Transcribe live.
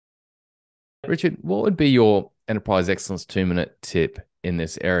Richard, what would be your enterprise excellence 2 minute tip in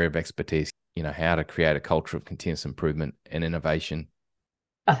this area of expertise? How to create a culture of continuous improvement and innovation.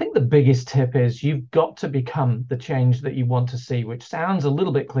 I think the biggest tip is you've got to become the change that you want to see, which sounds a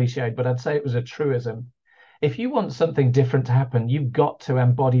little bit cliched, but I'd say it was a truism. If you want something different to happen, you've got to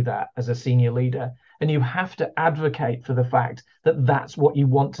embody that as a senior leader. And you have to advocate for the fact that that's what you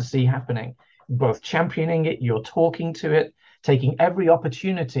want to see happening, both championing it, you're talking to it, taking every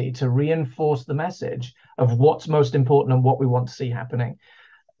opportunity to reinforce the message of what's most important and what we want to see happening.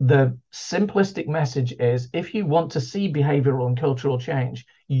 The simplistic message is if you want to see behavioral and cultural change,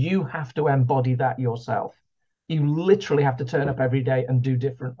 you have to embody that yourself. You literally have to turn up every day and do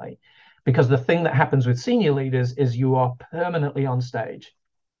differently. Because the thing that happens with senior leaders is you are permanently on stage.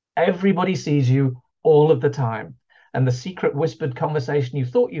 Everybody sees you all of the time. And the secret whispered conversation you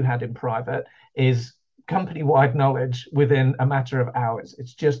thought you had in private is company wide knowledge within a matter of hours.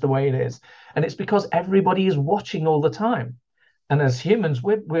 It's just the way it is. And it's because everybody is watching all the time. And as humans,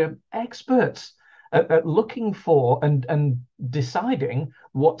 we're experts at looking for and deciding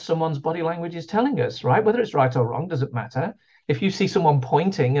what someone's body language is telling us, right? Whether it's right or wrong doesn't matter. If you see someone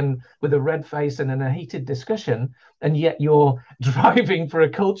pointing and with a red face and in a heated discussion, and yet you're driving for a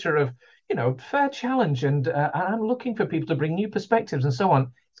culture of, fair challenge and I'm looking for people to bring new perspectives and so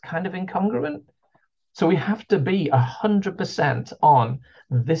on, it's kind of incongruent. So we have to be 100% on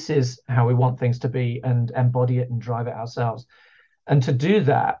this is how we want things to be and embody it and drive it ourselves. And to do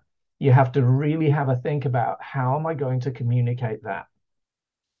that, you have to really have a think about how am I going to communicate that?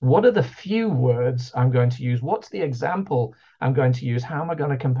 What are the few words I'm going to use? What's the example I'm going to use? How am I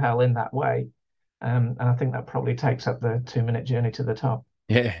going to compel in that way? And I think that probably takes up the 2 minute journey to the top.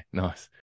 Yeah, nice.